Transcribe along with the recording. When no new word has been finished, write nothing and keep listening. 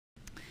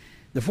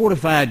The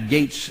fortified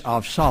gates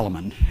of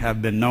Solomon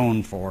have been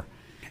known for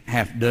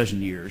half a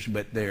dozen years,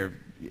 but they're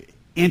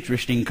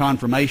interesting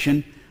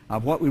confirmation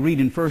of what we read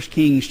in 1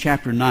 Kings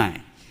chapter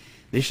 9.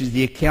 This is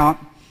the account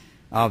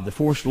of the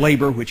forced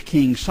labor which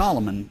King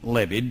Solomon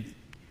levied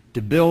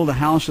to build the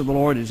house of the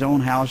Lord, his own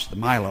house, the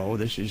Milo.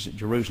 This is at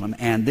Jerusalem.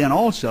 And then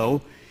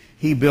also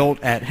he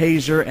built at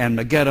Hazor and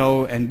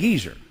Megiddo and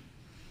Gezer.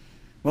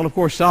 Well, of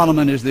course,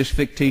 Solomon is this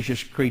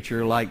fictitious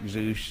creature like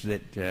Zeus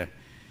that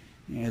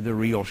the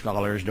real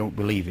scholars don't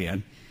believe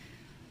in.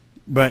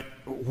 But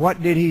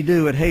what did he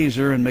do at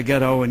Hazor and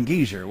Megiddo and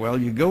Gezer? Well,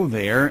 you go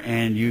there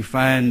and you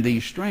find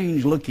these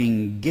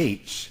strange-looking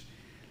gates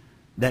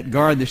that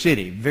guard the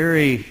city.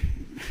 Very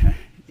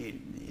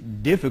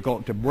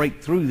difficult to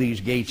break through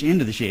these gates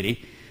into the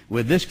city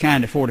with this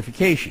kind of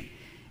fortification.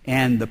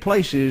 And the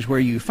places where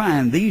you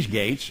find these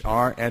gates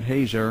are at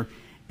Hazor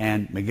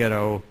and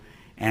Megiddo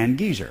and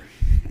Gezer.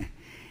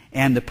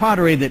 And the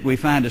pottery that we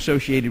find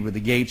associated with the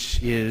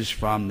gates is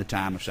from the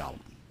time of Solomon.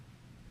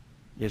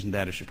 Isn't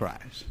that a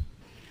surprise?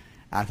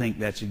 I think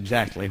that's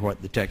exactly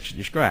what the text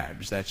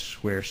describes.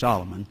 That's where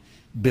Solomon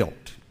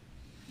built.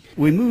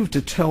 We move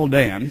to Tel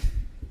Dan.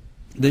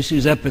 This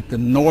is up at the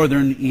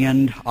northern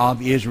end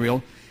of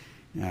Israel.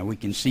 We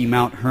can see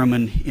Mount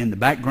Hermon in the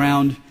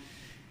background.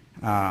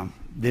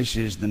 This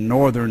is the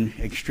northern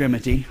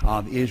extremity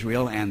of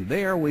Israel, and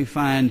there we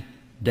find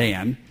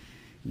Dan.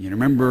 You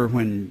remember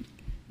when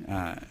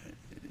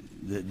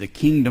the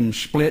kingdom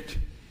split,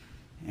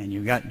 and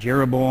you got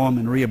Jeroboam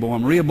and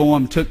Rehoboam.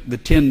 Rehoboam took the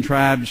 10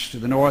 tribes to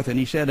the north, and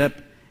he set up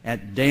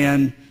at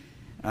Dan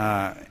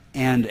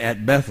and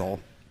at Bethel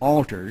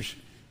altars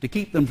to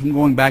keep them from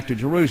going back to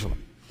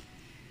Jerusalem.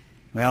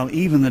 Well,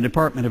 even the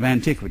Department of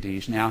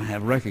Antiquities now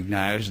have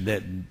recognized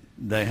that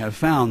they have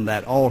found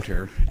that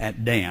altar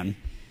at Dan,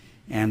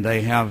 and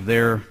they have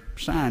their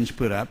signs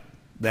put up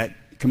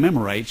that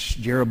commemorates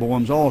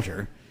Jeroboam's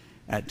altar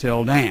at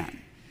Tel Dan.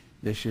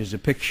 This is a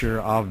picture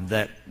of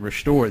that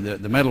restored.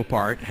 The metal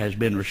part has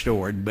been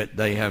restored, but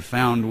they have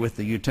found with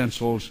the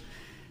utensils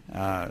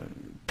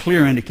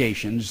clear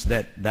indications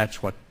that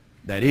that's what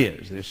that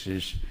is. This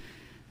is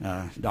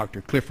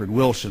Dr. Clifford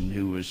Wilson,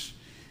 who was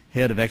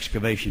head of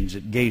excavations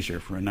at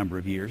Gezer for a number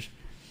of years,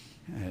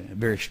 a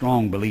very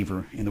strong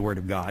believer in the Word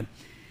of God.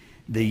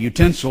 The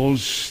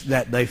utensils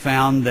that they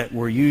found that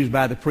were used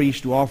by the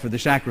priests to offer the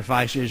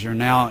sacrifices are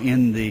now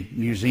in the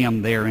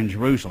museum there in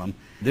Jerusalem.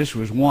 This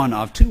was one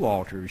of 2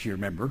 altars, you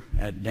remember,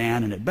 at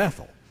Dan and at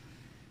Bethel.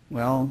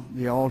 Well,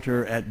 the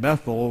altar at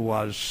Bethel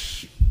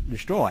was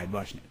destroyed,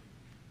 wasn't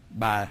it,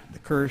 by the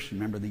curse.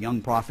 Remember the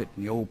young prophet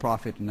and the old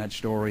prophet in that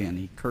story, and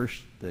he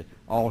cursed the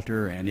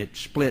altar and it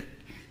split.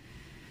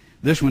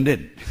 This one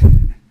didn't,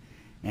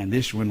 and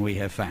this one we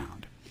have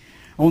found.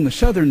 On the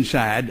southern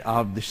side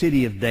of the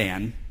city of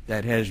Dan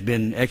that has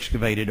been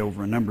excavated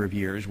over a number of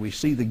years, we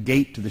see the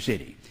gate to the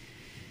city.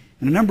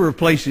 In a number of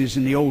places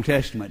in the Old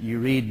Testament, you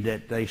read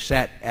that they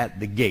sat at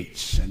the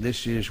gates, and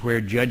this is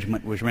where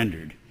judgment was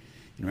rendered.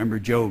 You remember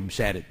Job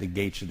sat at the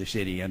gates of the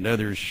city, and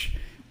others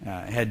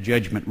had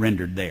judgment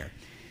rendered there.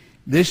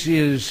 This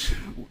is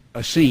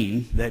a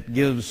scene that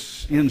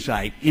gives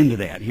insight into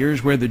that.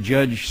 Here's where the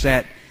judge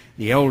sat.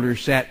 The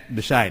elders sat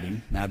beside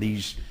him. Now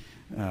these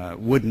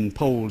wooden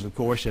poles, of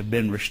course, have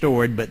been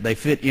restored, but they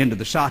fit into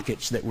the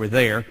sockets that were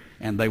there,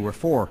 and they were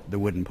for the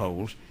wooden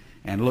poles,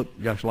 and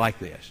look just like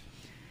this.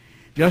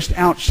 Just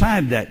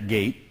outside that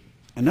gate,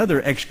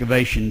 another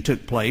excavation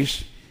took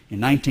place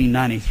in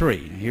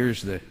 1993. Now,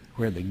 here's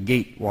where the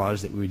gate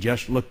was that we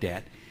just looked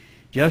at.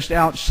 Just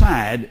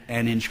outside,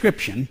 an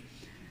inscription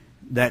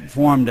that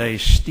formed a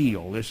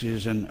stele. This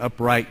is an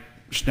upright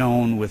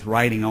stone with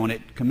writing on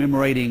it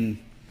commemorating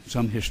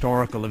some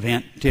historical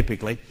event,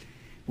 typically,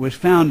 was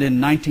found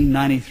in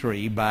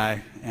 1993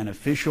 by an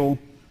official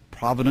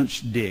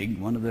Providence dig.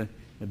 One of the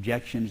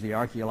objections the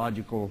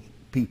archaeological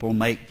people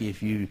make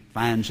if you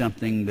find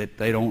something that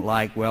they don't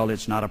like, well,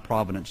 it's not a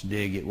Providence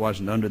dig. It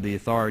wasn't under the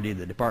authority of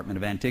the Department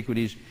of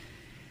Antiquities.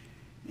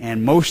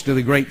 And most of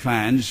the great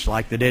finds,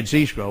 like the Dead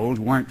Sea Scrolls,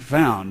 weren't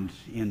found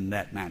in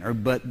that manner.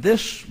 But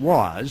this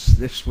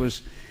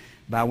was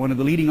by one of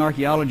the leading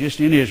archaeologists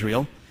in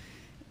Israel,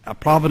 a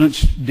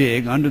Providence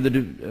dig under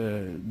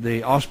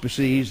the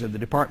auspices of the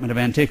Department of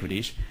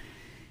Antiquities.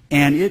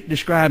 And it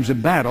describes a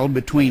battle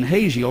between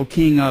Hazael,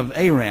 king of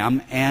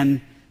Aram,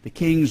 and the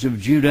kings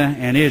of Judah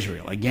and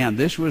Israel. Again,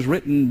 this was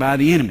written by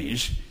the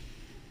enemies,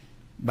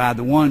 by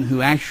the one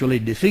who actually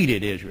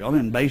defeated Israel.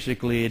 And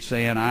basically it's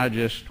saying, I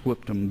just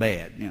whooped them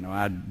bad. You know,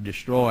 I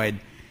destroyed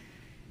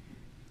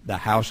the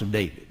house of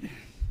David.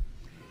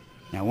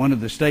 Now, one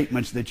of the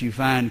statements that you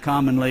find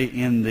commonly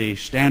in the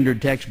standard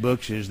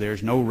textbooks is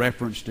there's no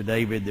reference to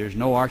David. There's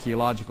no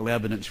archaeological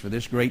evidence for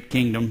this great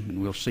kingdom.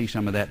 And we'll see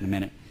some of that in a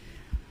minute.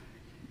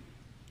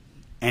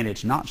 And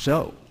it's not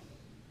so.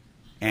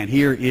 And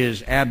here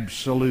is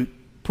absolute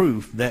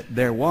proof that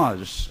there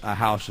was a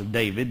house of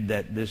David,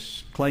 that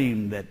this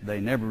claim that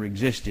they never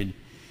existed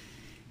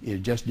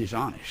is just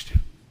dishonest,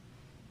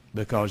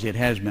 because it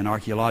has been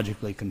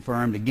archaeologically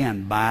confirmed,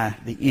 again, by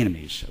the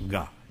enemies of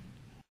God.